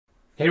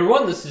Hey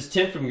everyone, this is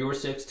Tim from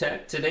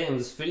YourSixTech. Today in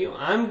this video,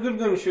 I'm going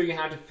to show you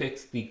how to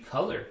fix the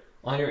color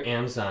on your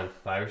Amazon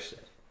Fire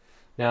Stick.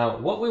 Now,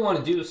 what we want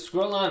to do is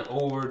scroll on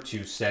over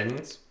to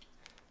Settings,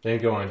 then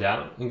go on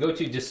down and go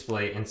to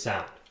Display and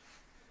Sound.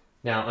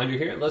 Now, under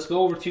here, let's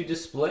go over to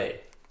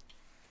Display.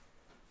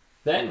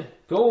 Then,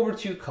 go over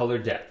to Color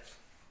Depth.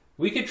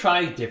 We could try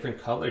a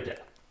different color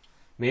depth.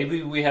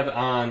 Maybe we have it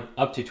on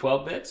up to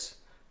 12 bits.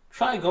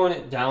 Try going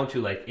it down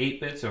to like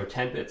 8 bits or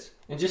 10 bits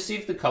and just see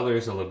if the color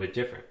is a little bit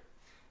different.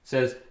 It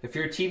says, if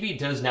your TV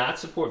does not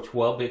support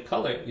 12-bit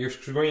color, your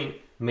screen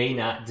may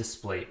not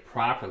display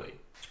properly.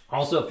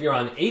 Also, if you're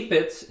on 8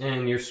 bits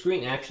and your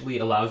screen actually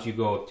allows you to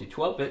go up to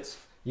 12 bits,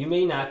 you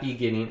may not be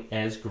getting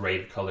as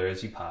great of color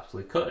as you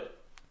possibly could.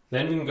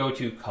 Then we can go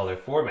to color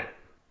format.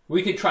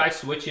 We could try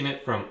switching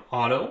it from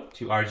auto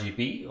to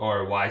RGB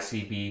or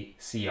YCB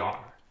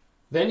CR.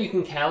 Then you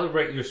can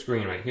calibrate your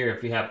screen right here.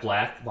 If you have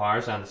black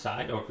bars on the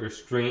side or if your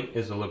screen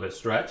is a little bit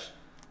stretched,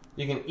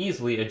 you can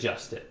easily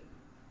adjust it.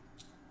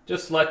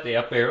 Just select the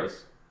up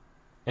arrows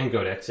and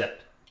go to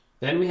accept.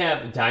 Then we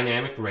have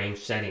dynamic range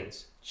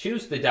settings.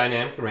 Choose the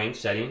dynamic range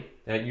setting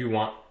that you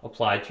want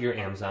applied to your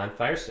Amazon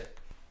Fire Stick.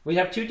 We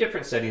have two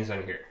different settings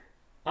on here.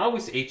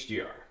 Always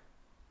HDR.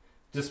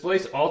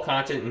 Displays all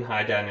content in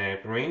high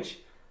dynamic range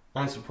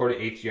on supported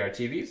HDR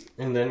TVs,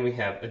 and then we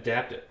have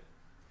adaptive.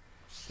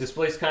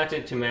 Displays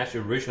content to match the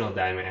original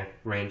dynamic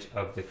range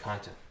of the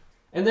content.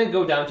 And then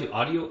go down to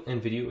audio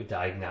and video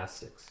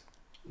diagnostics.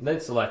 Then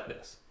select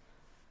this.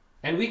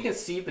 And we can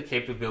see the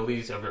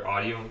capabilities of your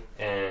audio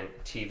and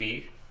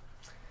TV.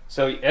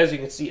 So as you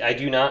can see, I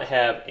do not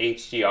have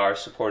HDR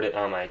supported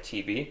on my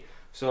TV.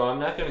 So I'm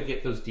not going to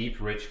get those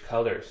deep, rich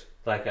colors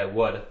like I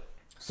would.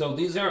 So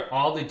these are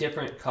all the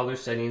different color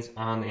settings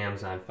on the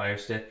Amazon Fire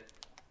Stick.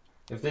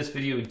 If this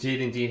video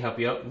did indeed help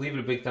you out, leave it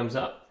a big thumbs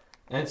up.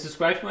 And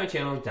subscribe to my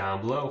channel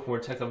down below for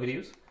tech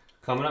videos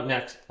coming up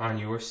next on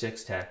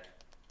YourSixTech.